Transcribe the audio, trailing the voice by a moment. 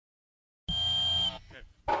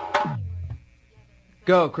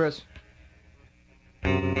Go, Chris.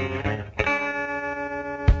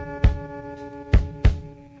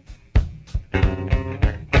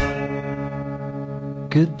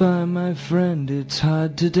 Goodbye, my friend, it's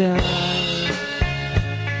hard to die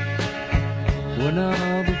when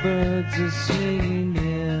all the birds are singing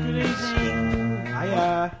in Good the evening. sky.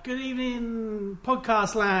 Hiya. Good evening,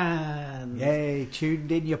 podcast land. Yay,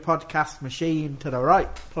 tuned in your podcast machine to the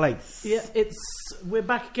right place. Yeah, we're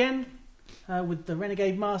back again with the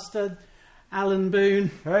Renegade Master, Alan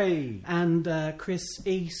Boone, Hey. and Chris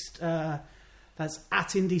East. That's at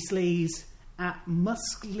Indie Sleaze, at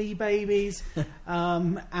Muscly Babies,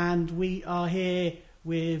 and we are here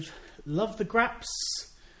with Love the Graps,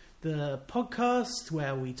 the podcast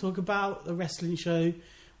where we talk about the wrestling show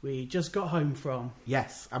we just got home from.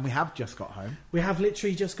 Yes, and we have just got home. We have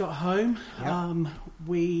literally just got home. Yeah.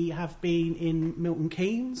 We have been in Milton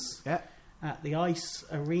Keynes Yeah. at the Ice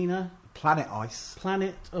Arena, Planet Ice.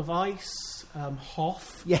 Planet of Ice,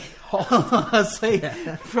 Hoth. Yeah. I say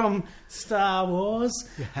from Star Wars.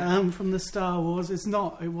 From the Star Wars, it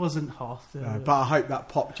wasn't Hoth. But I hope that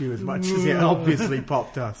popped you as much as it obviously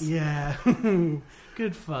popped us. Yeah.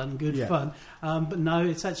 Good fun. Yeah. Fun. But no,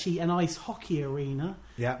 it's actually an ice hockey arena.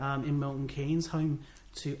 Yeah. In Milton Keynes, home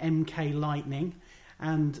to MK Lightning,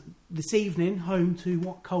 and this evening home to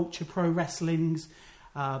What Culture Pro Wrestling's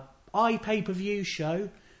iPay-per-view show,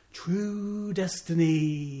 True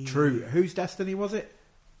Destiny. True. Whose destiny was it?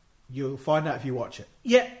 You'll find out if you watch it.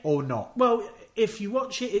 Yeah. Or not. Well, if you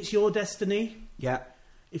watch it, it's your destiny. Yeah.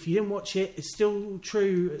 If you didn't watch it, it's still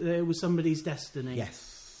true that it was somebody's destiny.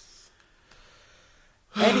 Yes.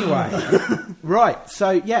 Anyway. Right.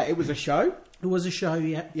 So, yeah, it was a show. It was a show,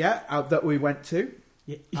 yeah. Yeah. That we went to.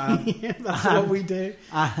 Yeah. That's what we do.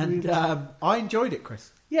 And I enjoyed it,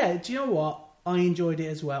 Chris. Yeah, do you know what? I enjoyed it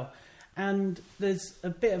as well. And there's a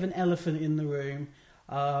bit of an elephant in the room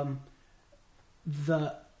that...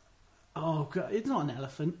 Oh, God, it's not an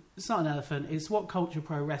elephant. It's not an elephant. It's What Culture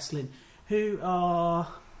Pro Wrestling, who are...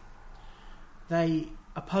 They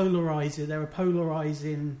are polarising. They're a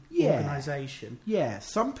polarising organisation. Yeah,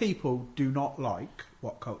 some people do not like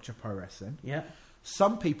What Culture Pro Wrestling. Yeah.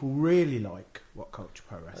 Some people really like What Culture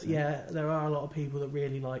Pro Wrestling. Yeah, there are a lot of people that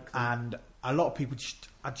really like them. And a lot of people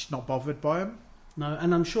are just not bothered by them. No,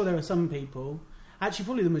 and I'm sure there are some people... Actually,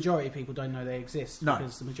 probably the majority of people don't know they exist. No.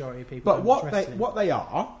 Because the majority of people But don't what watch they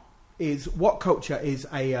wrestling. is What Culture is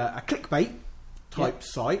a clickbait type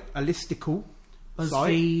site, a listicle site.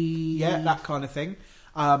 BuzzFeed. Yeah, that kind of thing.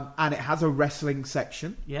 And it has a wrestling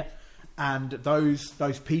section. Yeah. And those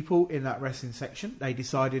people in that wrestling section, they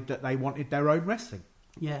decided that they wanted their own wrestling.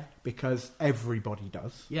 Yeah. Because everybody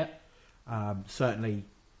does. Yeah. Certainly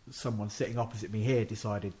someone sitting opposite me here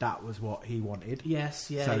decided that was what he wanted. Yes,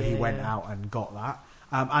 yeah. So he went yeah. out and got that.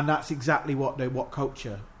 And that's exactly what the What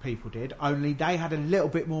Culture people did. Only they had a little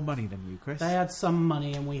bit more money than you, Chris. They had some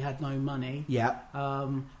money and we had no money. Yeah.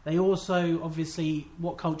 They also, obviously,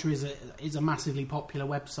 What Culture is a massively popular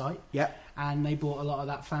website. Yeah. And they brought a lot of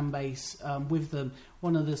that fan base with them.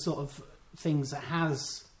 One of the sort of things that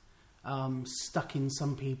has stuck in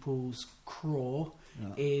some people's craw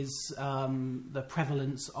is the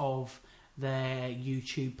prevalence of their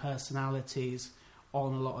YouTube personalities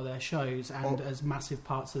on a lot of their shows and as massive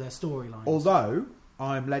parts of their storylines. Although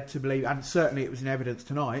I'm led to believe, and certainly it was in evidence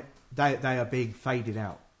tonight, they are being faded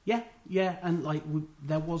out. Yeah, and like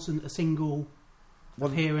there wasn't a single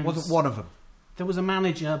appearance. Wasn't one of them. There was a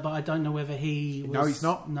manager, but I don't know whether he was... No, he's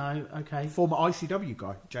not. No, okay. Former ICW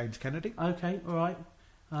guy, James Kennedy. Okay, all right.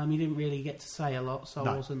 He didn't really get to say a lot, so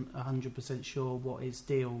No. I wasn't 100% sure what his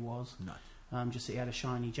deal was. No. Just that he had a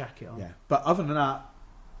shiny jacket on. Yeah. But other than that,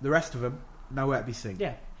 the rest of them, nowhere to be seen.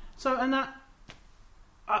 Yeah. So, and that...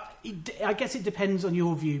 I guess it depends on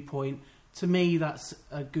your viewpoint. To me, that's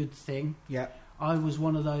a good thing. Yeah. I was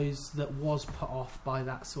one of those that was put off by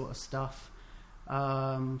that sort of stuff.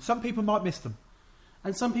 Some people might miss them.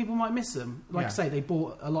 And some people might miss them. Like I say, they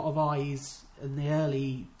brought a lot of eyes in the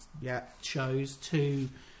early shows to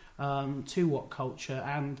What Culture,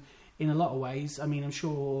 and in a lot of ways, I mean, I'm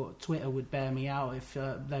sure Twitter would bear me out if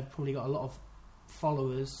they've probably got a lot of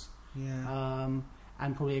followers, and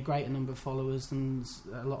probably a greater number of followers than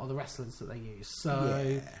a lot of the wrestlers that they use.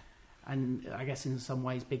 So, and I guess in some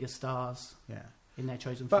ways, bigger stars in their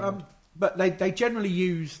chosen field. But they generally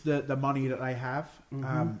use the money that they have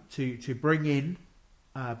to bring in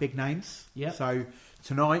big names. Yep. So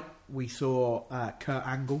tonight we saw Kurt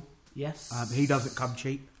Angle. Yes. He doesn't come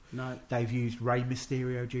cheap. No. They've used Rey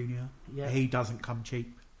Mysterio Jr. Yeah. He doesn't come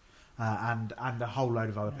cheap. And a whole load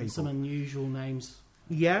of other people. Some unusual names.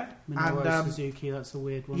 Yeah. Minoru And Suzuki, that's a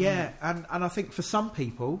weird one. yeah, and I think for some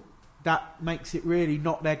people that makes it really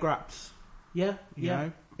not their graps. Yeah, You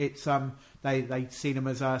know, it's they see them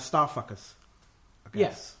as star fuckers. I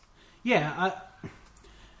guess. Yeah.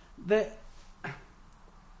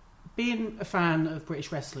 Being a fan of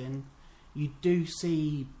British wrestling, you do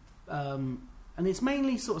see, and it's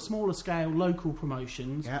mainly sort of smaller scale local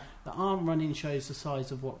promotions that aren't running shows the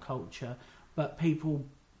size of What Culture, but people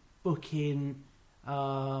booking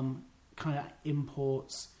kind of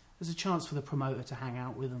imports. There's a chance for the promoter to hang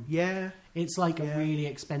out with them. Yeah. It's like a really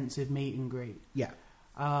expensive meet and greet. Yeah.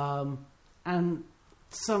 And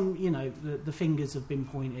some, the fingers have been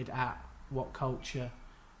pointed at What Culture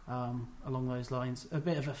along those lines. A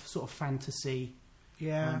bit of a sort of fantasy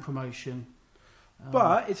promotion.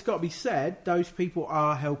 But it's got to be said, those people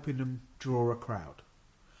are helping them draw a crowd.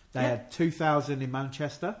 They had 2,000 in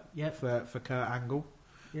Manchester for Kurt Angle.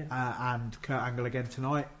 Yeah. And Kurt Angle again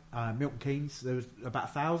tonight. Milton Keynes, there was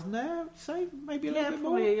about 1,000 there, I'd say, maybe a little bit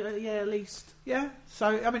probably, more. At least. Yeah, so,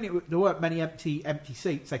 I mean, there weren't many empty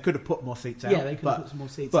seats. They could have put more seats out. Yeah, they could have put some more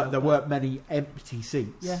seats out. But there weren't many empty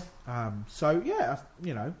seats. Yeah. So, yeah,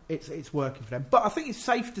 it's working for them. But I think it's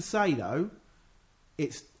safe to say, though,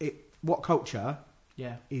 What Culture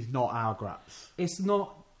is not our graps. It's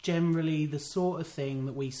not generally the sort of thing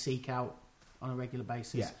that we seek out on a regular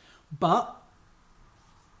basis. Yeah. But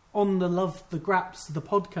on the Love the Graps, the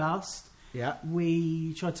podcast,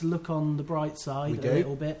 we try to look on the bright side a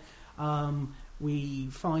little bit. We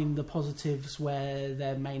find the positives where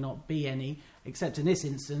there may not be any, except in this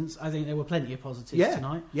instance, I think there were plenty of positives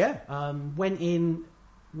tonight. Yeah. Went in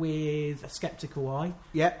with a sceptical eye,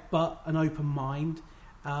 but an open mind.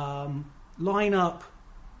 Line-up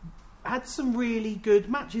had some really good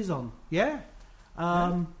matches on. Yeah.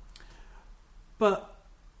 But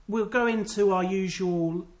we'll go into our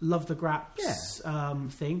usual Love the Graps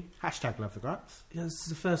thing. Hashtag Love the Graps. This is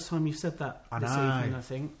the first time you've said that this evening, I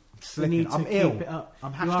think. I'm ill. Keep it up.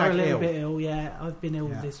 I'm you are a little ill. bit ill, yeah. I've been ill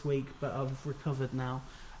this week, but I've recovered now.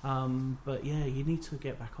 But yeah, you need to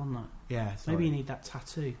get back on that. Yeah. Maybe you need that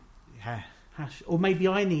tattoo. Yeah. Or maybe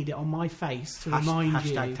I need it on my face to remind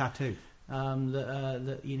you. Hashtag tattoo.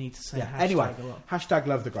 That you need to say hashtag anyway, a lot. Hashtag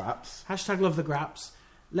Love the Graps. Hashtag Love the Graps.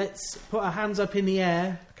 Let's put our hands up in the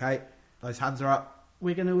air. Okay, those hands are up.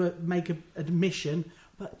 We're going to make an admission,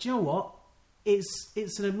 but do you know what?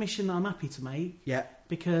 It's an admission that I'm happy to make. Yeah.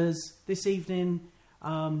 Because this evening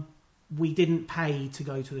we didn't pay to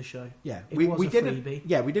go to the show. Yeah, we didn't. Freebie.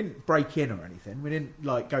 Yeah, we didn't break in or anything. We didn't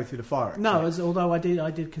go through the fire. No, although I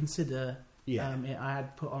did consider. Yeah. I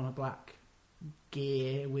had put on a black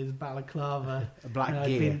gear with balaclava. A black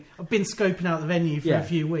gear. I've been scoping out the venue for a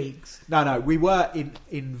few weeks. No, we were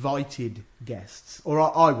invited guests, or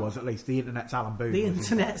I was at least. The Internet's Alan Boone. The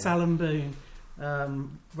Internet's Alan Boone.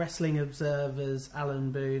 Wrestling Observer's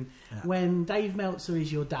Alan Boone. Yeah. When Dave Meltzer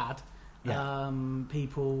is your dad,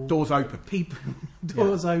 people doors open.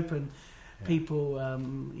 Doors open. Yeah. People,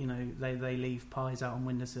 they leave pies out on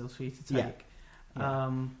windowsills for you to take. Yeah.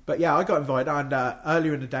 But I got invited, and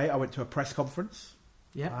earlier in the day I went to a press conference.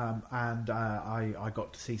 Yeah. And I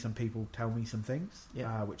got to see some people tell me some things,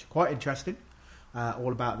 which are quite interesting.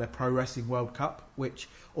 All about the Pro Wrestling World Cup, which,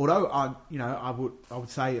 although I would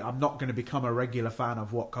say I'm not going to become a regular fan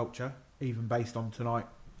of What Culture, even based on tonight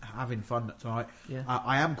having fun tonight. Yeah.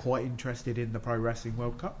 I am quite interested in the Pro Wrestling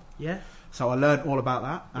World Cup. Yeah. So I learned all about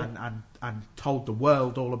that and told the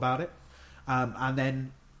world all about it. And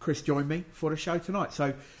then Chris joined me for the show tonight.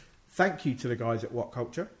 So thank you to the guys at What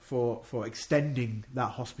Culture for extending that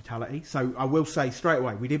hospitality. So I will say straight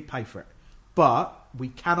away, we didn't pay for it. But we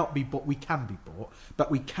cannot be bought. We can be bought,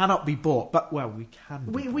 but we cannot be bought. But we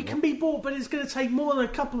can. We can be bought, but it's going to take more than a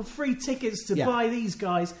couple of free tickets to buy these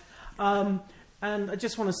guys. And I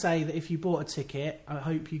just want to say that if you bought a ticket, I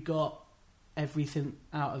hope you got everything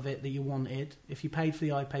out of it that you wanted. If you paid for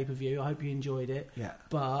the iPay-per-view, I hope you enjoyed it. Yeah.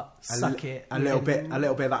 But suck it. A little bit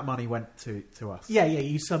of that money went to us. Yeah.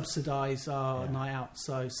 You subsidise our night out,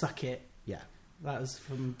 so suck it. Yeah. That was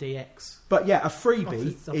from DX. But a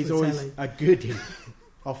freebie is always telly. A goodie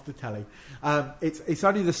off the telly. It's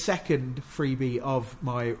only the second freebie of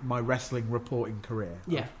my wrestling reporting career.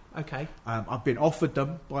 Yeah, okay. I've been offered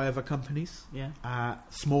them by other companies,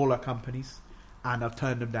 smaller companies, and I've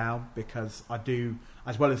turned them down because I do,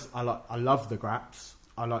 as well as I love the Graps,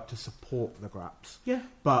 I like to support the Graps. Yeah.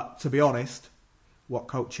 But to be honest, What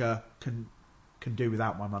Culture can do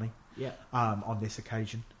without my money. Yeah. On this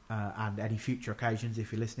occasion. And any future occasions,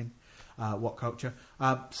 if you're listening, What Culture.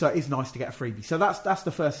 So it is nice to get a freebie. So that's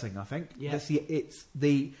the first thing, I think. Yeah. It's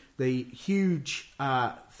the huge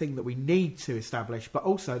thing that we need to establish, but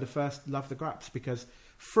also the first Love the Graps, because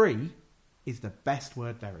free is the best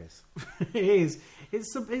word there is. It is.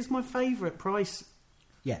 It's my favourite price.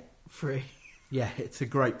 Yeah. Free. Yeah, it's a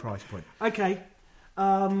great price point. Okay.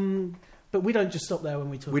 But we don't just stop there when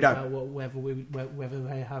we talk about whether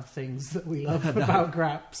they have things that we love about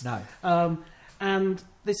Graps. No. And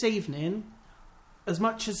this evening, as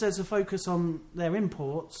much as there's a focus on their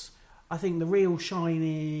imports, I think the real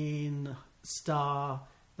shining star,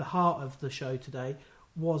 the heart of the show today,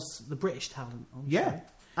 was the British talent on the show.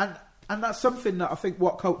 And that's something that I think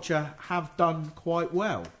What Culture have done quite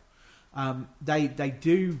well. They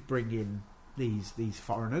do bring in these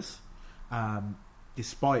foreigners,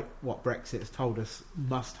 despite what Brexit has told us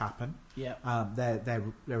must happen. Yeah.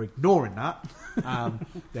 They're ignoring that.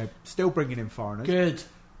 They're still bringing in foreigners. Good.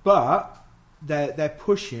 But they're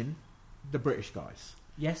pushing the British guys.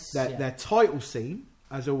 Yes. Their title scene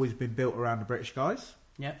has always been built around the British guys.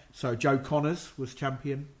 Yep. So Joe Connors was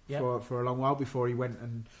champion Yep. for a long while before he went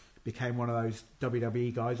and became one of those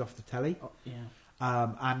WWE guys off the telly. Oh,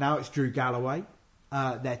 yeah. And now it's Drew Galloway.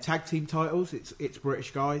 Their tag team titles, it's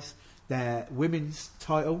British guys. Their women's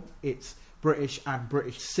title, it's British and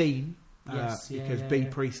British scene. Because Bea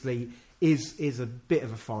Priestley is a bit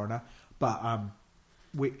of a foreigner, but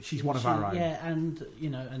she's one of our own. Yeah, and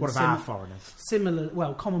one of our foreigners.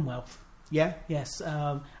 Similar, Commonwealth. Yeah. Yes,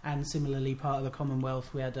 and similarly, part of the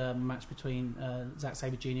Commonwealth, we had a match between Zack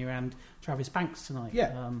Sabre Jr. and Travis Banks tonight.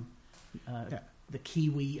 Yeah. The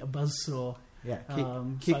Kiwi Buzzsaw. Yeah.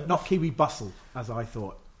 So not Kiwi Bustle, as I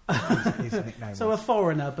thought. His nickname. So was. a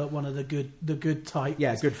foreigner, but one of the good type.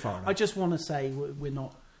 Yeah, good foreigner. I just want to say we're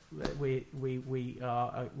not. We're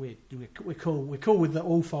cool. We're cool with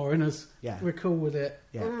all foreigners. Yeah, we're cool with it.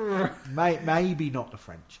 Yeah, maybe not the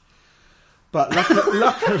French, but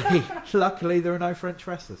luckily there are no French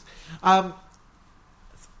wrestlers.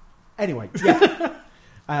 Anyway,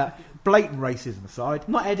 yeah. Blatant racism aside,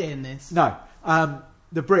 I'm not editing this. No,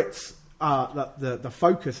 the Brits are the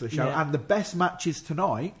focus of the show, Yeah. and the best matches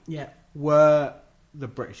tonight. Yeah. Were the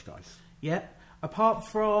British guys. Yeah, apart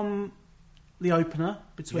from the opener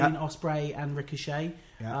between Ospreay and Ricochet,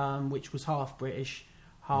 which was half British,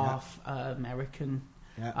 half American,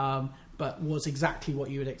 but was exactly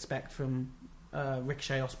what you would expect from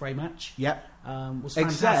Ricochet Ospreay match. Yeah, was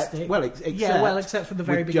fantastic. Except for the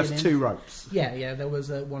very beginning, just 2 ropes. Yeah. There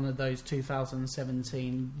was one of those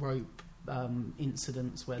 2017 rope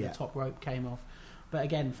incidents where the top rope came off. But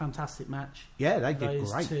again, fantastic match. Yeah, they did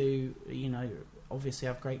those great. Two, obviously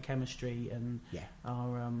have great chemistry and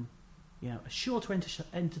are, sure to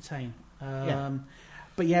entertain.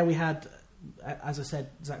 But yeah, we had, as I said,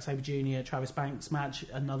 Zack Sabre Jr., Travis Banks match,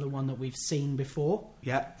 another one that we've seen before.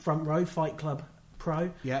 Yeah. Front Row, Fight Club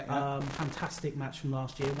Pro. Fantastic match from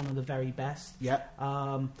last year, one of the very best.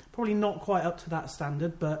 Probably not quite up to that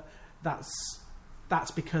standard, but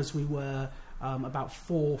that's because we were about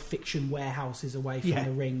 4 fiction warehouses away from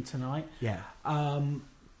the ring tonight.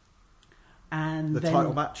 And the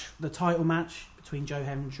title match between Joe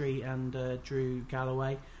Hendry and Drew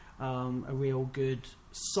Galloway, a real good,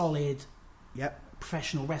 solid,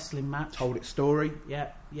 professional wrestling match. Told its story.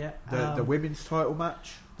 The women's title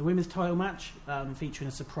match. The women's title match, featuring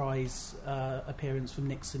a surprise appearance from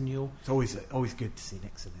Nixon Newell. It's always good to see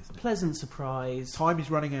Nixon, isn't it? Pleasant surprise. Time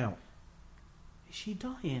is running out. Is she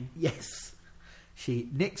dying? Yes.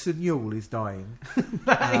 Nixon Newell is dying.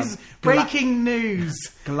 That is breaking news.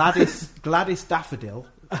 Gladys Daffodil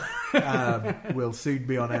will soon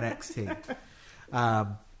be on NXT.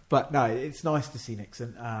 But no, it's nice to see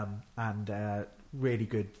Nixon, and really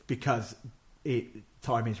good because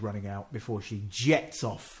time is running out before she jets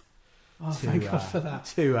off thank God for that.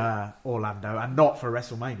 To Orlando, and not for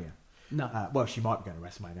WrestleMania. No. Well, she might be going to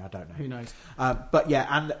WrestleMania, I don't know. Who knows? But yeah,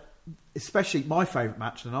 and especially my favourite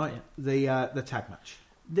match tonight, the tag match.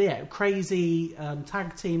 Yeah, crazy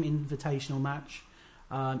tag team invitational match.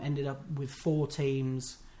 Ended up with 4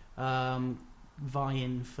 teams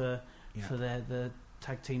vying for the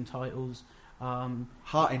tag team titles.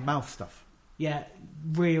 Heart in mouth stuff. Yeah,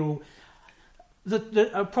 real.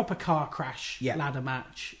 A proper car crash ladder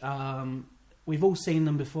match. We've all seen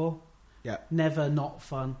them before. Yeah. Never not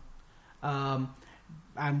fun.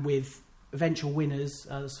 And with eventual winners,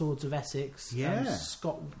 the Swords of Essex,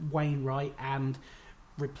 Scott Wainwright, and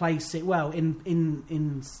replace it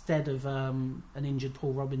instead of an injured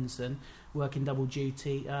Paul Robinson working double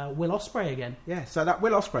duty, Will Ospreay again. Yeah, so that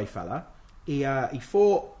Will Ospreay fella, he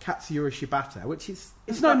fought Katsuyori Shibata, which is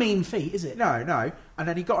it's no mean feat, is it? No, and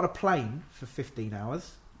then he got on a plane for 15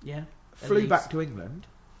 hours. Yeah, flew back to England,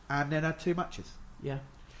 and then had 2 matches. Yeah,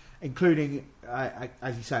 including,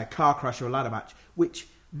 as you say, a car crash or a ladder match, which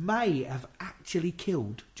may have actually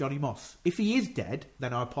killed Johnny Moss. If he is dead,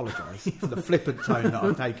 then I apologise for the flippant tone that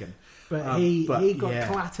I've taken. But he got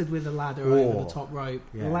clattered with a ladder over the top rope,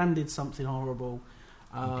 landed something horrible,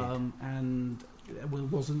 and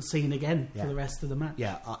wasn't seen again for the rest of the match.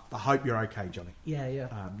 Yeah, I hope you're okay, Johnny. Yeah.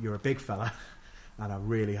 You're a big fella, and I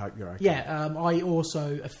really hope you're okay. Yeah, I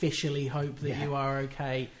also officially hope that you are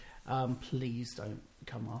okay. Please don't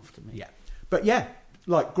come after me. Yeah, but yeah,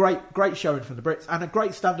 like great showing from the Brits, and a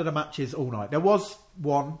great standard of matches all night. There was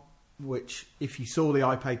one which, if you saw the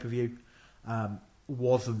iPay-per-view,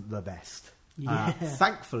 wasn't the best. Yeah.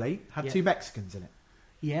 Thankfully, had two Mexicans in it.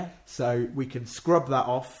 Yeah. So we can scrub that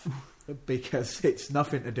off because it's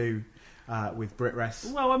nothing to do with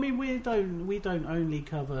BritWres. Well, I mean, we don't only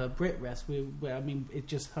cover BritWres. I mean, it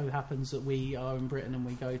just so happens that we are in Britain and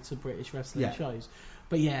we go to British wrestling shows.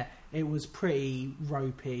 But yeah, it was pretty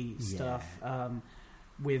ropey stuff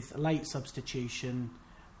with late substitution.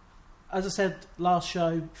 As I said last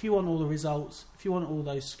show, if you want all the results, if you want all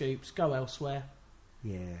those scoops, go elsewhere.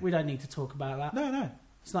 Yeah. We don't need to talk about that. No.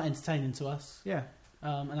 It's not entertaining to us. Yeah.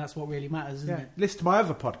 And that's what really matters, isn't it? Listen to my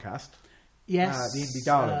other podcast. Yes. The Indie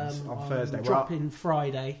Darlings on Thursday. Dropping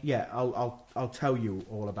Friday. Yeah, I'll tell you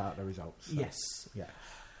all about the results. So. Yes. Yeah.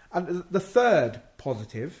 And the third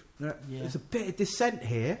positive, there's a bit of dissent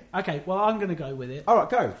here. Okay, well, I'm going to go with it. All right,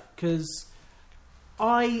 go. Because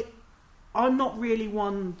I'm not really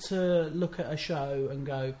one to look at a show and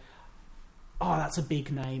go, oh, that's a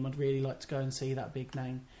big name. I'd really like to go and see that big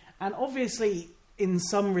name. And obviously, in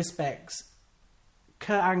some respects,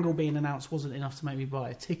 Kurt Angle being announced wasn't enough to make me buy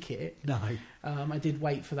a ticket. No. I did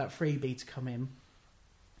wait for that freebie to come in.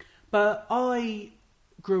 But I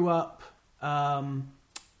grew up...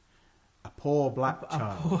 a poor black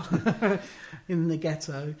child. in the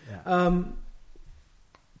ghetto. Yeah.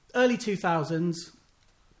 Early 2000s,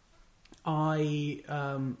 I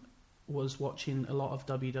was watching a lot of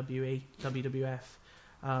WWE, WWF,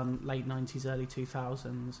 late 90s, early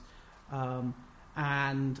 2000s.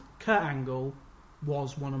 And Kurt Angle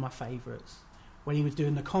was one of my favourites. When he was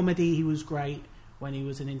doing the comedy, he was great. When he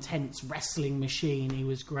was an intense wrestling machine, he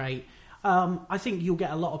was great. I think you'll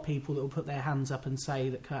get a lot of people that will put their hands up and say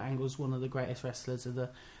that Kurt Angle is one of the greatest wrestlers of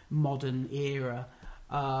the modern era.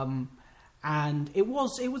 And it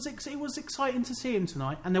was exciting to see him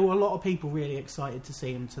tonight, and there were a lot of people really excited to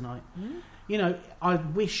see him tonight. Mm. You know, I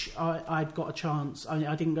wish I'd got a chance.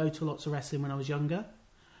 I didn't go to lots of wrestling when I was younger,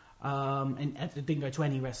 and I didn't go to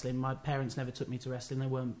any wrestling. My parents never took me to wrestling; they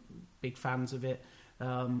weren't big fans of it.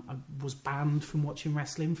 I was banned from watching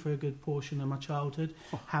wrestling for a good portion of my childhood,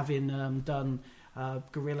 having done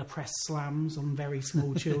gorilla press slams on very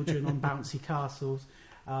small children on bouncy castles.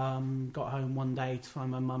 Got home one day to find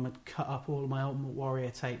my mum had cut up all of my Ultimate Warrior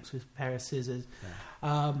tapes with a pair of scissors.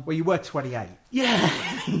 Yeah. Well, you were 28. Yeah,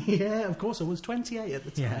 yeah, of course I was 28 at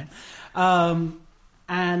the time. Yeah.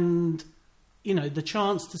 And, you know, the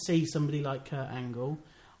chance to see somebody like Kurt Angle,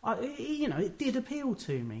 it did appeal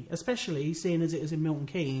to me, especially seeing as it was in Milton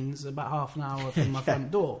Keynes, about half an hour from my front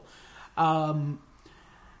door. And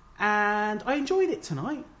I enjoyed it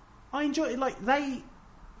tonight. I enjoyed it,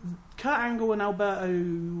 Kurt Angle and Alberto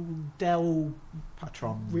Del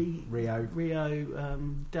Patron Rio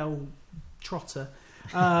Del Trotter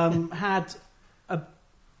had a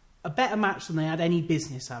better match than they had any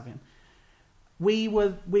business having. We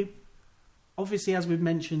obviously, as we've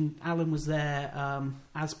mentioned, Alan was there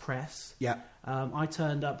as press. Yeah. I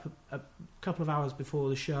turned up a couple of hours before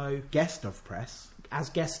the show. Guest of press. As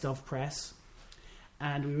guest of press.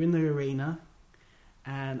 And we were in the arena.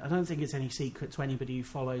 And I don't think it's any secret to anybody who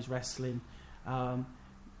follows wrestling.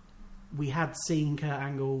 We had seen Kurt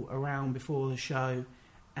Angle around before the show,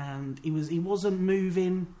 and he wasn't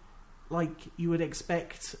moving like you would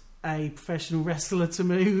expect a professional wrestler to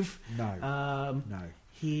move. No, no.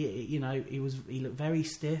 He looked very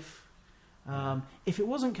stiff. If it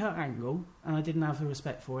wasn't Kurt Angle, and I didn't have the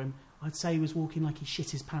respect for him, I'd say he was walking like he shit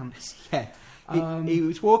his pants. Yeah. He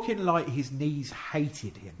was walking like his knees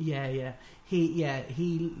hated him. Yeah.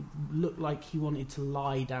 He looked like he wanted to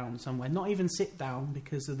lie down somewhere, not even sit down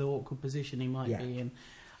because of the awkward position he might be in.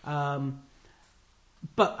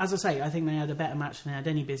 But as I say, I think they had a better match than they had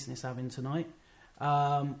any business having tonight.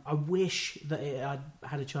 I wish that I'd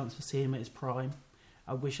had a chance to see him at his prime.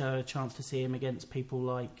 I wish I had a chance to see him against people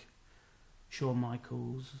like Shawn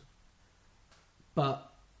Michaels.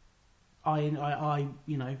 But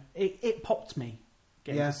it popped me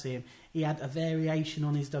getting to see him. He had a variation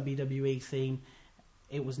on his WWE theme.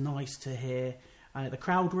 It was nice to hear. The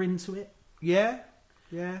crowd were into it. Yeah.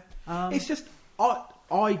 It's just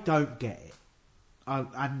I don't get it,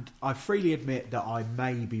 and I freely admit that I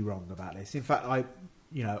may be wrong about this. In fact,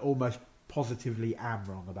 almost positively am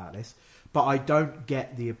wrong about this, but I don't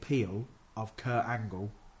get the appeal of Kurt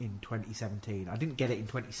Angle in 2017. I didn't get it in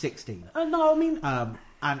 2016. No, I mean...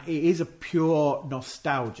 and it is a pure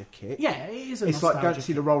nostalgia kick. Yeah, it is a It's nostalgia like going to see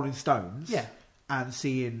kick. the Rolling Stones Yeah. and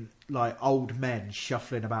seeing like old men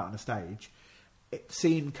shuffling about on a stage.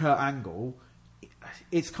 Seeing Kurt Angle,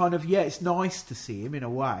 it's kind of, it's nice to see him in a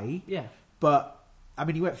way. Yeah. But, I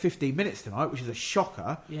mean, he went 15 minutes tonight, which is a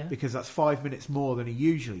shocker, because that's 5 minutes more than he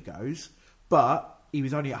usually goes. But he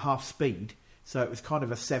was only at half speed, so it was kind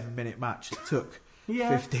of a 7-minute match that took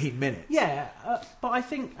 15 minutes. Yeah, but I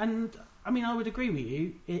think, and I mean, I would agree with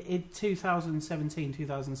you, in 2017,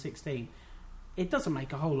 2016, it doesn't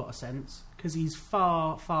make a whole lot of sense, because he's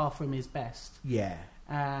far, far from his best. Yeah.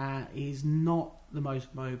 He's not the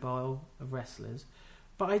most mobile of wrestlers.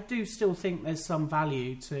 But I do still think there's some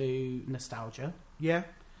value to nostalgia. Yeah.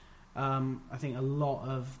 I think a lot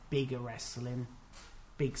of bigger wrestling,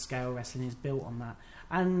 big scale wrestling, is built on that,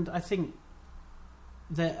 and I think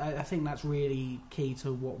that's really key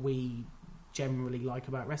to what we generally like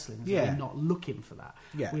about wrestling. We're not looking for that.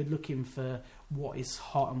 Yeah. We're looking for what is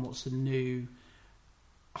hot and what's the new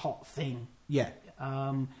hot thing. Yeah.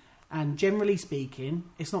 And generally speaking,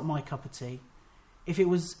 it's not my cup of tea. If it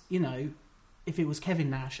was, Kevin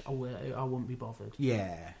Nash, I wouldn't be bothered.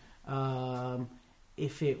 Yeah.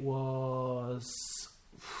 If it was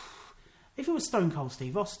Stone Cold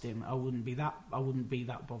Steve Austin, I wouldn't be that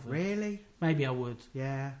bothered. Really? Maybe I would.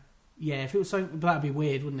 Yeah. Yeah, if it was so, but that'd be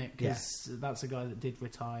weird, wouldn't it? Because that's a guy that did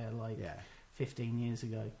retire 15 years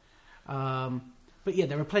ago. But yeah,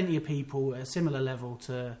 there are plenty of people at a similar level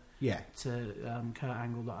to Kurt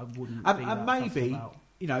Angle that I wouldn't be that maybe fussed about.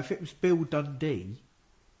 If it was Bill Dundee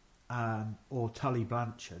or Tully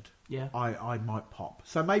Blanchard, I might pop.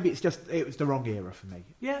 So maybe it was the wrong era for me.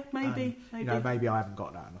 Yeah, maybe. Maybe I haven't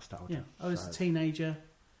got that nostalgia. Yeah, I was a teenager.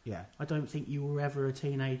 Yeah, I don't think you were ever a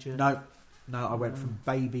teenager. No, I went from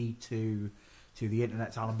baby to the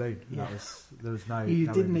internet's Alan Boone. Yeah. There was no. You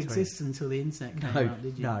no didn't in between. exist until the internet came out,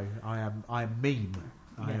 did you? No, I am meme.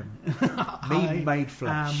 I Yeah. am meme made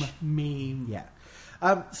flesh. Meme. Yeah.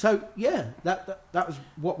 So that was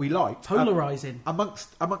what we liked. Polarizing.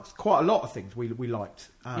 Amongst quite a lot of things we liked.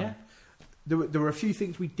 There were a few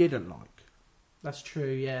things we didn't like. That's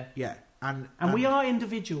true. Yeah. Yeah. And we are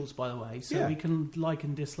individuals, by the way, so we can like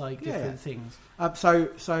and dislike different things. So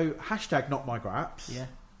hashtag not my graps. Yeah.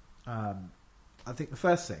 I think the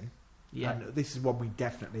first thing, Yeah. and this is one we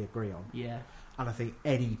definitely agree on, Yeah. and I think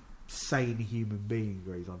any sane human being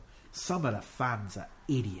agrees on, some of the fans are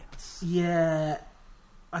idiots. Yeah.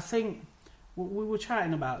 I think we were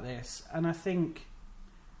chatting about this, and I think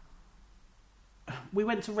we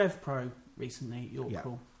went to Rev Pro recently at York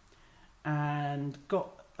Hall and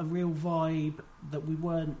got a real vibe that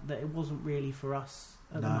it wasn't really for us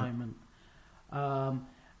at the moment.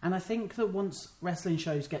 And I think that once wrestling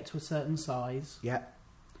shows get to a certain size, a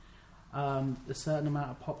certain amount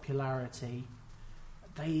of popularity,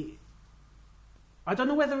 I don't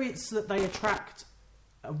know whether it's that they attract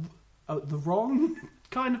the wrong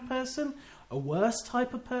kind of person, a worse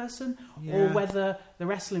type of person, or whether the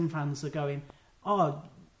wrestling fans are going,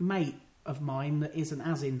 mate of mine that isn't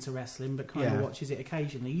as into wrestling but kind of watches it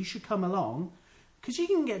occasionally, you should come along because you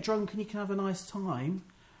can get drunk and you can have a nice time,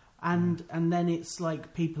 and then it's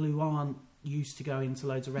like people who aren't used to going to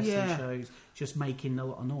loads of wrestling shows just making a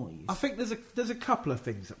lot of noise. I think there's a couple of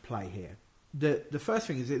things at play here. The first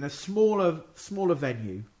thing is in a smaller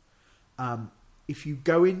venue, if you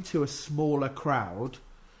go into a smaller crowd,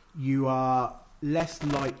 you are less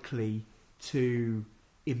likely to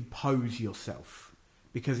impose yourself,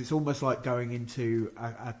 because it's almost like going into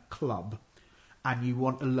a club and you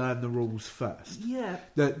want to learn the rules first. Yeah.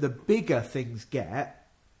 The bigger things get,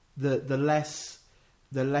 the less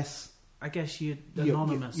I guess you're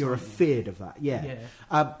anonymous. You're afeared of that. Yeah.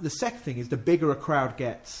 The second thing is the bigger a crowd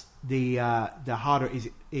gets, the harder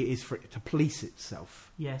it is for it to police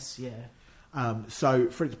itself. Yes. Yeah. So,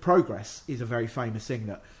 for instance, Progress is a very famous thing.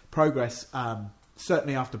 That Progress,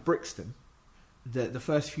 certainly after Brixton, the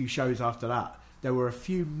first few shows after that, there were a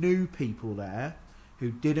few new people there who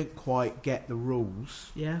didn't quite get the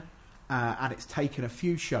rules. Yeah. And it's taken a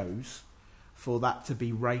few shows for that to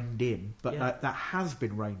be reined in, but that has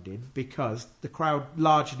been reined in because the crowd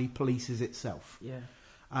largely polices itself. Yeah.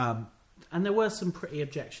 And there were some pretty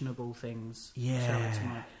objectionable things. Yeah.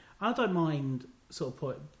 Tonight. I don't mind sort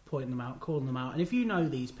of pointing them out, calling them out, and if you know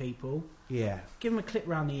these people, give them a clip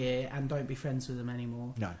round the ear and don't be friends with them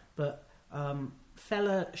anymore. No. But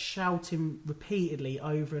fella shouting repeatedly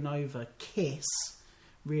over and over, "Kiss,"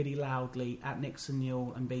 really loudly at Nixon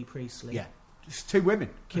Newell and B. Priestley. Yeah. Just two women.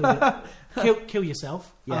 Kill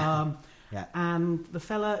yourself. Yeah. And the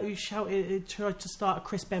fella who tried to start a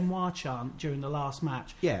Chris Benoit chant during the last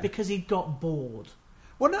match because he got bored.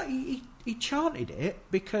 Well, no, he chanted it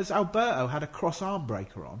because Alberto had a cross arm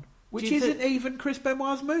breaker on, which isn't even Chris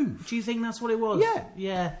Benoit's move. Do you think that's what it was? Yeah.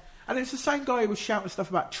 Yeah. And it's the same guy who was shouting stuff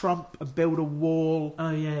about Trump and build a wall.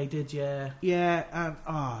 Oh, yeah, he did, yeah. Yeah, and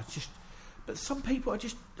but some people they're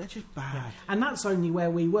just bad. Yeah. And that's only where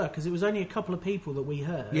we were, because it was only a couple of people that we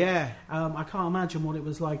heard. Yeah. I can't imagine what it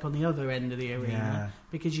was like on the other end of the arena,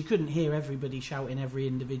 because you couldn't hear everybody shouting every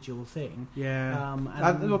individual thing. Yeah.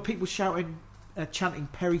 And there were people shouting, chanting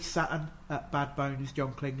Perry Saturn at Bad Bones,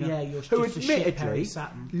 John Klinger. Yeah, you're who just a shit Perry admittedly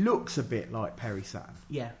Saturn. looks a bit like Perry Saturn.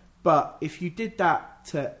 Yeah. But if you did that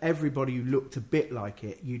to everybody who looked a bit like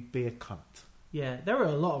it, you'd be a cunt. Yeah, there are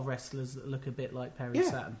a lot of wrestlers that look a bit like Perry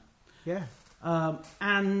Saturn. Yeah.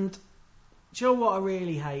 And do you know what I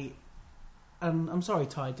really hate? I'm sorry,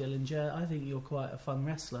 Ty Dillinger. I think you're quite a fun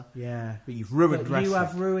wrestler. Yeah, but you've ruined wrestling. You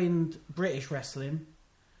have ruined British wrestling.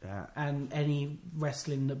 Yeah. And any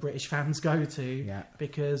wrestling that British fans go to,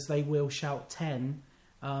 because they will shout 10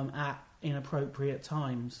 at inappropriate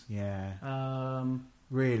times. Yeah.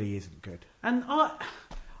 Really isn't good. And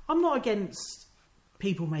I'm not against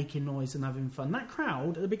people making noise and having fun. That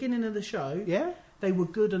crowd at the beginning of the show, they were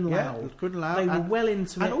good and loud. Yeah, good and loud. They were well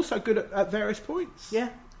into it. And also good at various points. Yeah.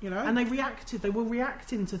 You know? And they reacted. They were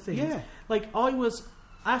reacting to things. Yeah. Like, I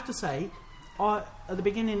have to say, at the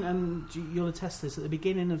beginning, and you'll attest this, at the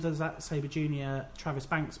beginning of the Zack Sabre Jr. Travis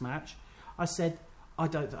Banks match, I said, I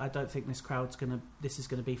don't think this is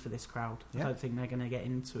gonna be for this crowd. I don't think they're gonna get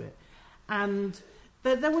into it. And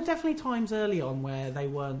there were definitely times early on where they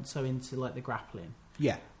weren't so into like the grappling.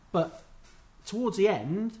 Yeah. But towards the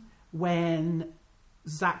end, when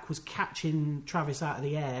Zack was catching Travis out of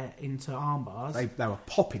the air into armbars, they were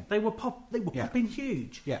popping. They were popping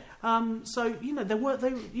huge. Yeah. So there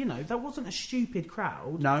wasn't a stupid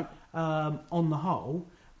crowd. No. On the whole,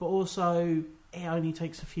 but also it only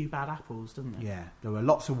takes a few bad apples, doesn't it? Yeah. There were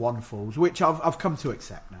lots of one falls, which I've come to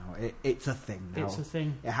accept now. It's a thing now. It's a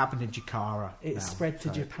thing. It happened in Chikara. It's spread to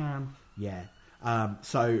Japan. Yeah.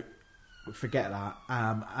 So forget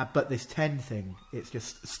that. But this 10 thing, it's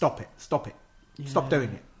just stop it. Yeah. Stop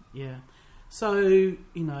doing it. Yeah. So,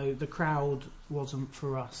 the crowd wasn't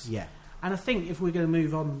for us. Yeah. And I think if we're going to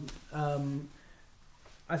move on,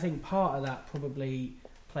 I think part of that probably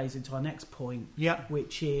plays into our next point,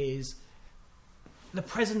 which is the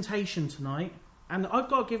presentation tonight. And I've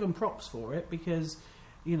got to give them props for it because,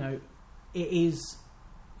 it is,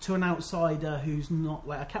 to an outsider who's not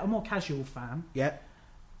like a more casual fan. Yeah.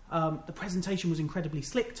 The presentation was incredibly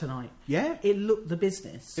slick tonight. Yeah. It looked the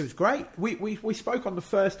business. It was great. We spoke on the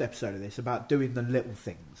first episode of this about doing the little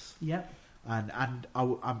things. Yeah. And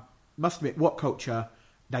I must admit, What Culture,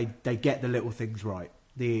 they get the little things right.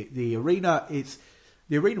 The arena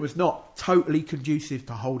was not totally conducive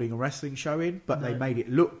to holding a wrestling show in, but they made it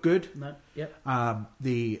look good. No. Yep.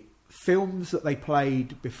 The films that they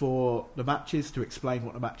played before the matches to explain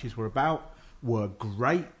what the matches were about were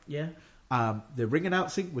great. Yeah. The ring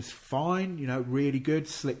announcing was fine, really good,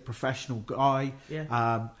 slick, professional guy.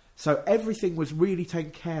 Yeah. So everything was really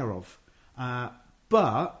taken care of.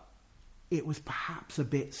 But it was perhaps a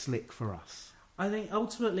bit slick for us. I think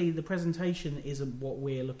ultimately the presentation isn't what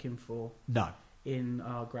we're looking for. No. In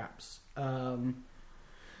our graps. I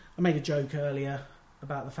made a joke earlier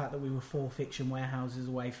about the fact that we were 4 fiction warehouses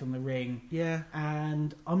away from the ring. Yeah.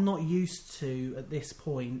 And I'm not used to, at this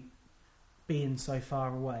point, being so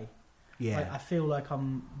far away. Yeah. I feel like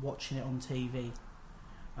I'm watching it on TV.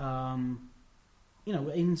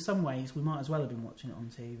 In some ways, we might as well have been watching it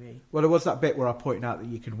on TV. Well, there was that bit where I pointed out that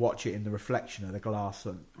you could watch it in the reflection of the glass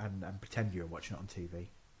and pretend you were watching it on TV.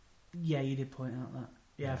 Yeah, you did point out that.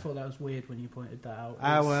 Yeah, I thought that was weird when you pointed that out.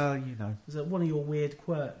 Is it one of your weird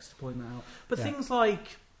quirks to point that out? But things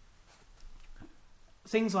like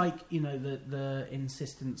the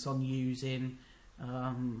insistence on using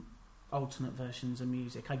alternate versions of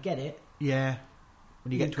music. I get it. Yeah.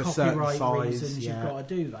 When you get to a certain copyright reasons, you've got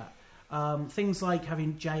to do that. Things like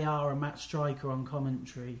having JR and Matt Striker on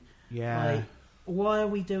commentary. Yeah. Like, why are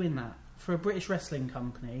we doing that? For a British wrestling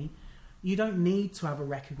company, you don't need to have a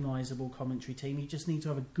recognisable commentary team. You just need to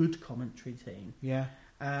have a good commentary team. Yeah.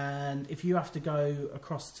 And if you have to go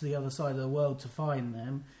across to the other side of the world to find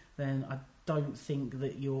them, then I don't think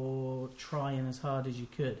that you're trying as hard as you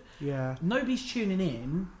could. Yeah. Nobody's tuning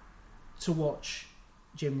in to watch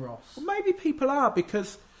Jim Ross. Well, maybe people are,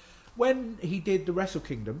 because when he did the Wrestle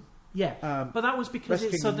Kingdom, Yeah, but that was because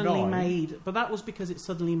it Wrestle suddenly Kingdom 9. made. But that was because it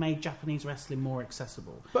suddenly made Japanese wrestling more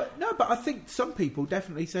accessible. But I think some people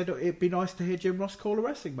definitely said it'd be nice to hear Jim Ross call a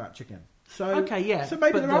wrestling match again. So Okay, yeah. So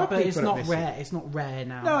maybe there are but people it's that not miss rare. it. It's not rare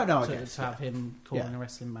now. No, I to guess, have him calling Yeah. a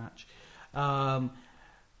wrestling match.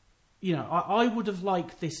 You know, I would have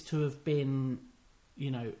liked this to have been, you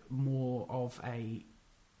know, more of a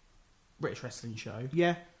British wrestling show.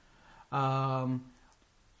 Yeah,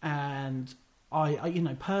 And I, you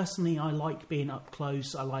know, personally, I like being up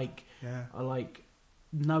close. I like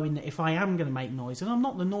knowing that if I am going to make noise, and I'm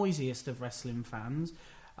not the noisiest of wrestling fans,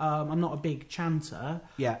 I'm not a big chanter,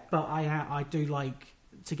 yeah, but I do like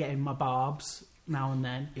to get in my barbs now and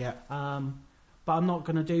then. yeah. But I'm not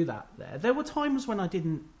going to do that there. There were times when I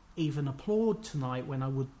didn't even applaud tonight, when I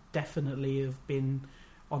would definitely have been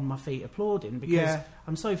on my feet applauding, because Yeah.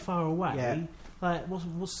 I'm so far away. Yeah. Like,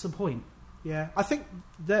 what's the point? Yeah, I think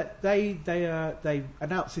that they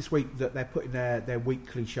announced this week that they're putting their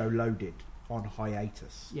weekly show Loaded on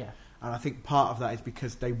hiatus. Yeah. And I think part of that is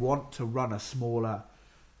because they want to run a smaller,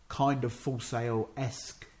 kind of Full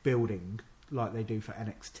Sail-esque building like they do for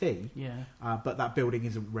NXT. Yeah. But that building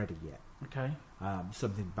isn't ready yet. Okay.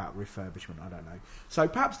 Something about refurbishment, I don't know. So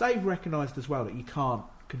perhaps they've recognised as well that you can't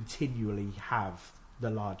continually have the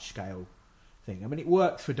large-scale thing. I mean, it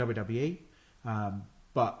works for WWE,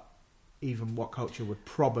 but even What Culture would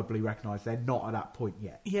probably recognise they're not at that point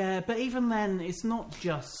yet. Yeah, but even then, it's not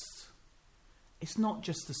just the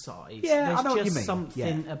size. Yeah, There's I know what you just mean.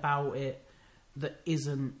 something about it that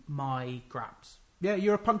isn't my graps. Yeah,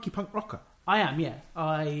 you're a punky punk rocker. I am, yeah.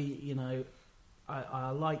 I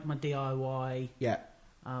like my DIY. Yeah,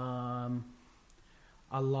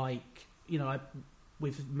 I like,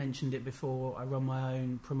 we've mentioned it before, I run my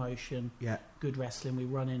own promotion, yeah, Good Wrestling. We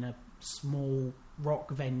run in a small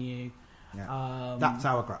rock venue. yeah. That's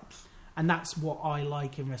our graps. And that's what I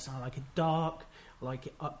like in wrestling. I like it dark, I like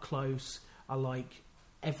it up close, I like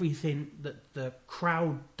everything that the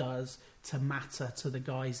crowd does to matter to the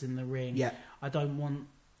guys in the ring. Yeah. I don't want,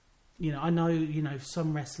 I know,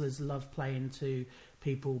 some wrestlers love playing to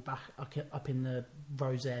people back up in the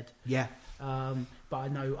Rose Ed. Yeah, But I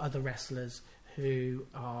know other wrestlers who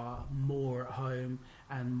are more at home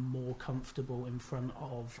and more comfortable in front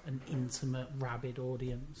of an intimate, rabid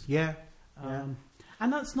audience. yeah.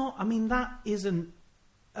 And that's not, that isn't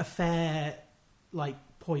a fair,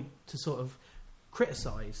 point to sort of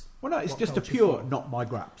criticise. Well, no, it's What just a Culture pure for. not my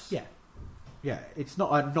graps. Yeah, Yeah, it's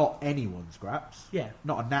not anyone's graps. yeah,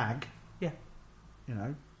 Not a nag. yeah,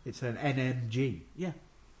 It's an NMG. yeah.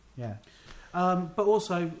 Yeah. But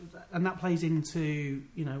also, and that plays into,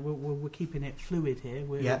 we're keeping it fluid here.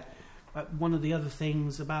 Yeah. One of the other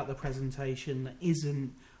things about the presentation that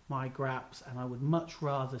isn't my graps, and I would much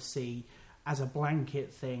rather see as a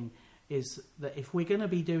blanket thing, is that if we're going to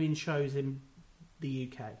be doing shows in the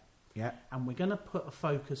UK, Yeah. and we're going to put a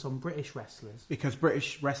focus on British wrestlers, Because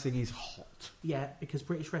British wrestling is hot. yeah, because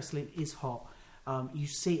British wrestling is hot. You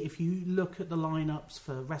see, if you look at the lineups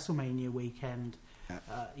for WrestleMania weekend,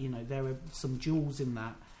 there are some jewels in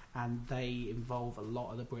that, and they involve a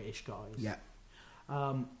lot of the British guys. Yeah.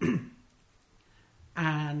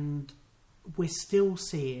 And we're still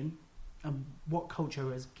seeing, What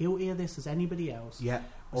Culture is guilty of this as anybody else. Yeah.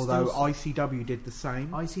 We're Although still- ICW did the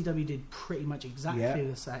same. ICW did pretty much exactly Yeah.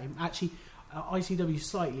 the same. Actually, ICW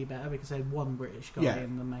slightly better because they had one British guy Yeah.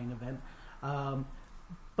 in the main event.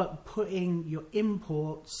 But putting your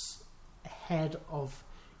imports ahead of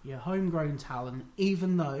your homegrown talent,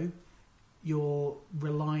 even though you're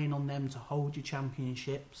relying on them to hold your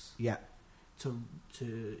championships, Yeah. to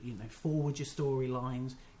forward your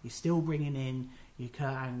storylines, you're still bringing in your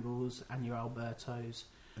Kurt Angles and your Albertos.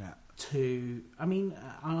 Yeah.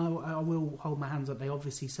 I will hold my hands up. They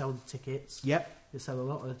obviously sell the tickets. Yep. They sell a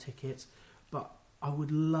lot of the tickets, but I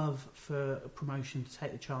would love for a promotion to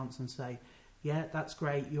take the chance and say, yeah, that's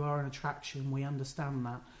great, you are an attraction, we understand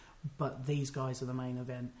that, but these guys are the main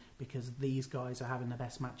event because these guys are having the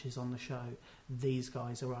best matches on the show. These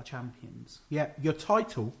guys are our champions. Yeah. Your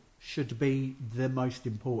title should be the most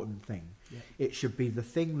important thing. Yeah. It should be the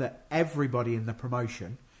thing that everybody in the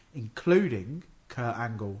promotion, including Kurt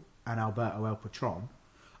Angle and Alberto El Patron,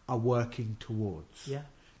 are working towards. Yeah.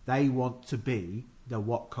 They want to be the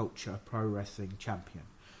What Culture Pro Wrestling champion.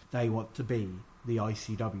 They want to be the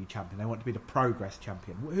ICW champion. They want to be the Progress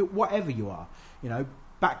champion. Whatever you are,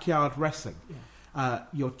 backyard wrestling. Yeah.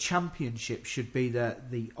 Your championship should be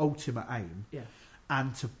the ultimate aim. Yeah.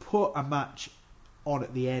 And to put a match on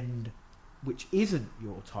at the end, which isn't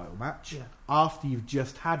your title match, Yeah. after you've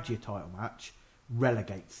just had your title match,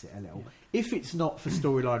 relegates it a little. Yeah. If it's not for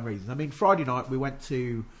storyline reasons. I mean, Friday night we went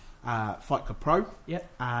to Fight Club Pro. Yep.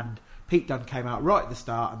 And Pete Dunne came out right at the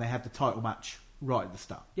start, and they had the title match right at the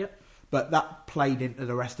start. Yep. But that played into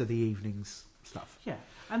the rest of the evening's stuff. Yeah.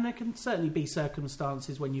 And there can certainly be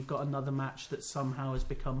circumstances when you've got another match that somehow has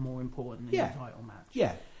become more important than your title match.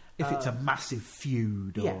 Yeah. If it's a massive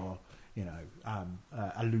feud yeah. or, you know,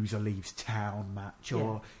 a loser leaves town match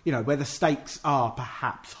or, you know, where the stakes are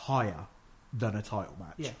perhaps higher than a title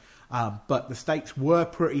match. Yeah. But the stakes were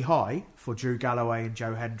pretty high for Drew Galloway and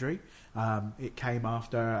Joe Hendry. It came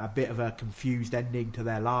after a bit of a confused ending to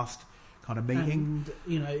their last kind of meeting. And,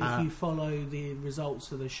 you know, if you follow the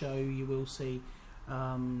results of the show, you will see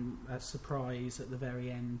a surprise at the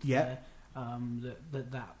very end there,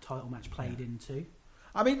 that title match played into.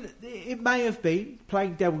 I mean, it may have been,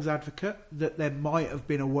 playing devil's advocate, that there might have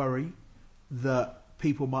been a worry that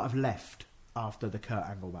people might have left after the Kurt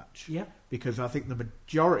Angle match. Yeah. Because I think the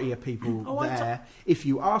majority of people there, if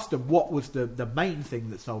you asked them what was the main thing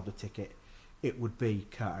that sold the ticket, it would be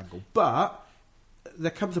Kurt Angle. But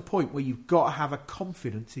there comes a point where you've got to have a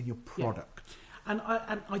confidence in your product. Yeah. And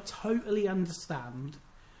I totally understand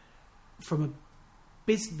from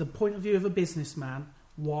the point of view of a businessman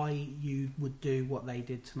why you would do what they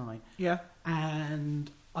did tonight. Yeah.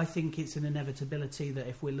 And I think it's an inevitability that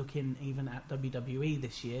if we're looking even at WWE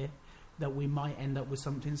this year, that we might end up with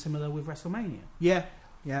something similar with WrestleMania. Yeah,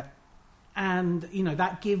 yeah. And, you know,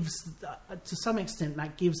 that gives, to some extent,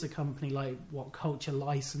 that gives a company like What Culture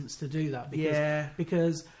license to do that.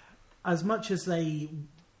 Because as much as they,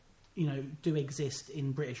 you know, do exist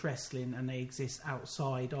in British wrestling and they exist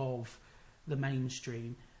outside of the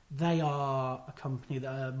mainstream, they are a company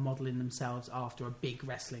that are modelling themselves after a big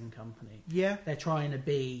wrestling company. Yeah. They're trying to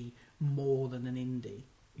be more than an indie.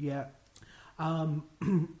 Yeah.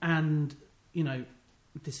 And, you know,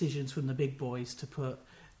 decisions from the big boys to put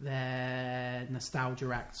their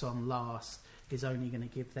nostalgia acts on last is only going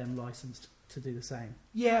to give them license to do the same.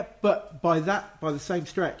 Yeah, but by the same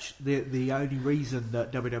stretch, the only reason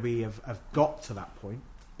that WWE have got to that point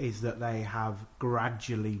is that they have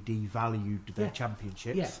gradually devalued their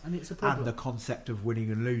championships. Yeah, and it's a problem. And the concept of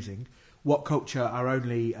winning and losing. What Culture are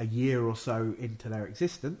only a year or so into their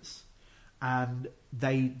existence, and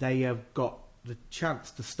they have got the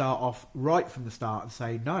chance to start off right from the start and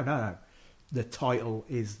say, no, the title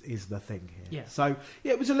is the thing here. Yeah. So,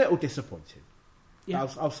 yeah, it was a little disappointing. Yeah.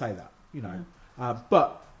 I'll say that, you know. Yeah.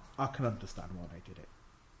 But I can understand why they did it.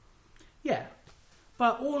 Yeah.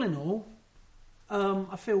 But all in all,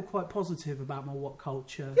 I feel quite positive about my What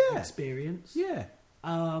Culture experience. Yeah.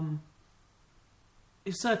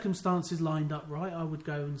 If circumstances lined up right, I would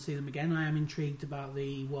go and see them again. I am intrigued about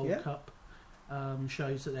the World Cup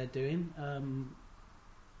shows that they're doing.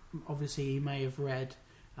 Obviously, you may have read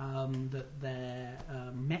that their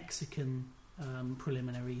Mexican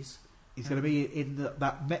preliminaries is going to be in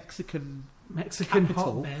that Mexican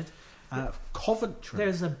capital, hotbed. Coventry.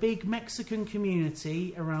 There's a big Mexican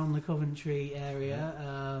community around the Coventry area,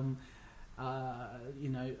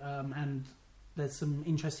 and there's some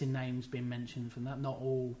interesting names being mentioned from that. Not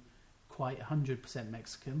all quite 100%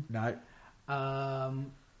 Mexican. No.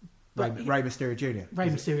 But Rey Mysterio Jr. Rey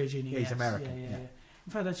Mysterio Jr. He's yes. American. Yeah.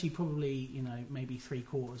 In fact, actually, probably maybe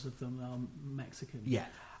 3/4 of them are Mexican. Yeah.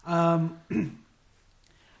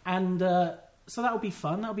 So that'll be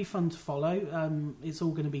fun. That'll be fun to follow. It's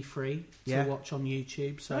all going to be free to watch on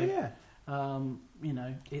YouTube. So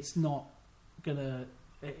it's not gonna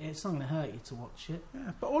hurt you to watch it.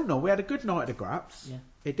 Yeah. But all in all, we had a good night at the Graps. Yeah.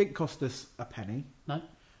 It didn't cost us a penny. No.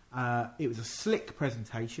 It was a slick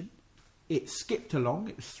presentation. It skipped along.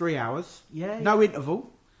 It was 3 hours. Yeah. No interval.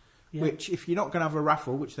 Yeah. Which, if you're not going to have a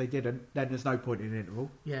raffle, which they didn't, then there's no point in an interval.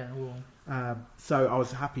 Yeah. Well. So I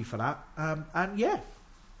was happy for that.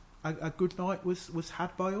 A good night was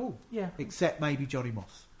had by all. Yeah. Except maybe Johnny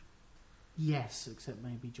Moss. Yes, except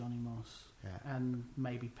maybe Johnny Moss. Yeah. And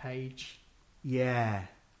maybe Paige. Yeah.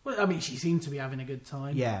 Well, I mean, she seemed to be having a good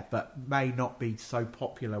time. Yeah, but may not be so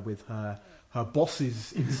popular with her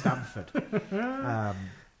bosses in Stamford.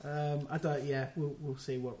 I don't. Yeah, we'll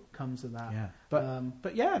see what comes of that. Yeah,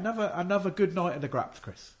 but yeah, another good night at the Graps,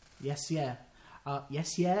 Chris. Yes, yeah.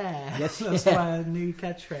 Yes, yeah. Yes, that's my new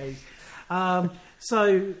catchphrase.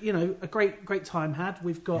 So a great time had.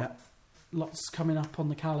 We've got lots coming up on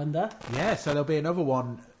the calendar. Yeah, so there'll be another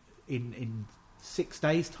one in 6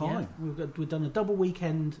 days' time. Yeah, we've done a double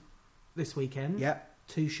weekend this weekend. Yeah,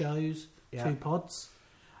 2 shows, 2 pods.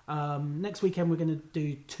 Next weekend we're going to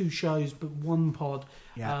do 2 shows but 1 pod.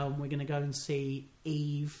 Yeah. We're going to go and see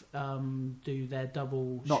Eve do their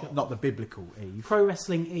double. Not the biblical Eve. Pro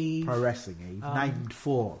Wrestling Eve. Named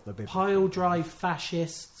for the biblical. Pile Drive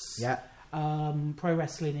Fascists. Yeah. Pro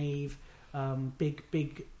Wrestling Eve.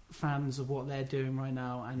 Big fans of what they're doing right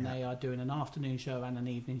now, and they are doing an afternoon show and an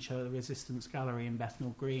evening show at the Resistance Gallery in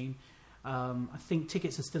Bethnal Green. I think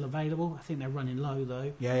tickets are still available. I think they're running low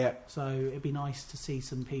though. Yeah. So it'd be nice to see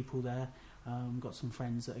some people there. Got some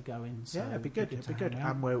friends that are going. So It'd be good. It'd be good. hang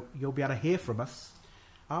out. And you'll be able to hear from us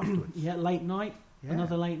afterwards. Late night. Yeah.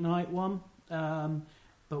 Another late night one.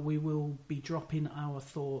 But we will be dropping our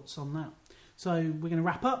thoughts on that. So we're going to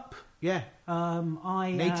wrap up. Yeah.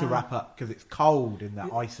 I Need to wrap up because it's cold in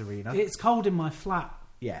that ice arena. It's cold in my flat.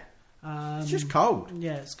 Yeah. It's just cold.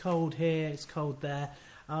 Yeah, it's cold here. It's cold there.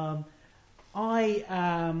 I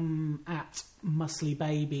am at Muscly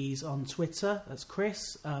Babies on Twitter. That's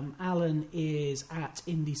Chris. Alan is at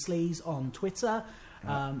Indie Sleaze on Twitter.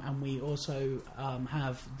 And we also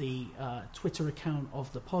have the Twitter account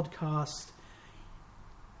of the podcast.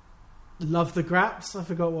 Love the Graps. I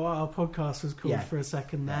forgot what our podcast was called for a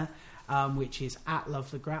second there, which is at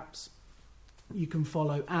Love the Graps. You can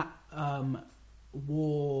follow at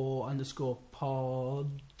war_podcast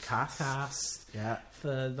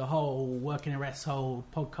for the whole Working Arrest Hole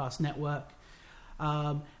podcast network.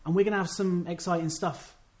 And we're going to have some exciting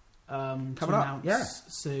stuff coming to up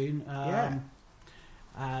soon.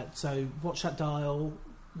 So watch that dial.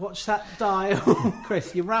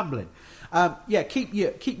 Chris, you're rambling. Keep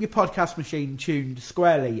your podcast machine tuned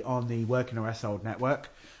squarely on the Working Arrest Hole network.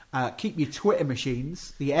 Keep your Twitter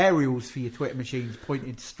machines, the aerials for your Twitter machines,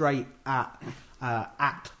 pointed straight at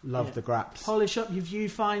Love the Graps. Polish up your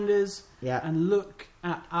viewfinders and look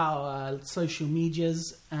at our social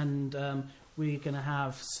medias, and we're going to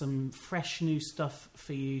have some fresh new stuff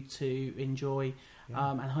for you to enjoy,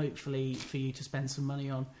 and hopefully for you to spend some money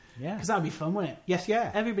on. Yeah, because that'd be fun, wouldn't it? Yes,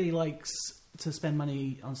 yeah. Everybody likes to spend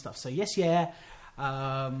money on stuff, so yes,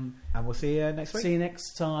 and we'll see you next week. See you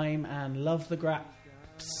next time, and love the Graps.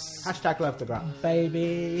 Hashtag love the Graps.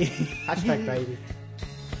 Baby. Hashtag baby.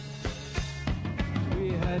 We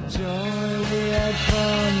had joy, we had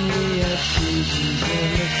fun, we had seasons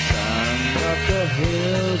in the sun. Up the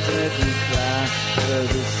hills that we climbed were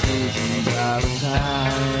the seasons out of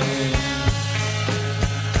time.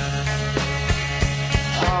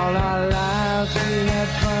 All our lives we had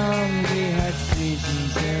fun, we had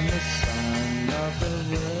seasons in the sun. Of the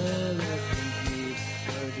world that we lived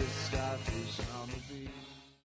were the starfish on the beach.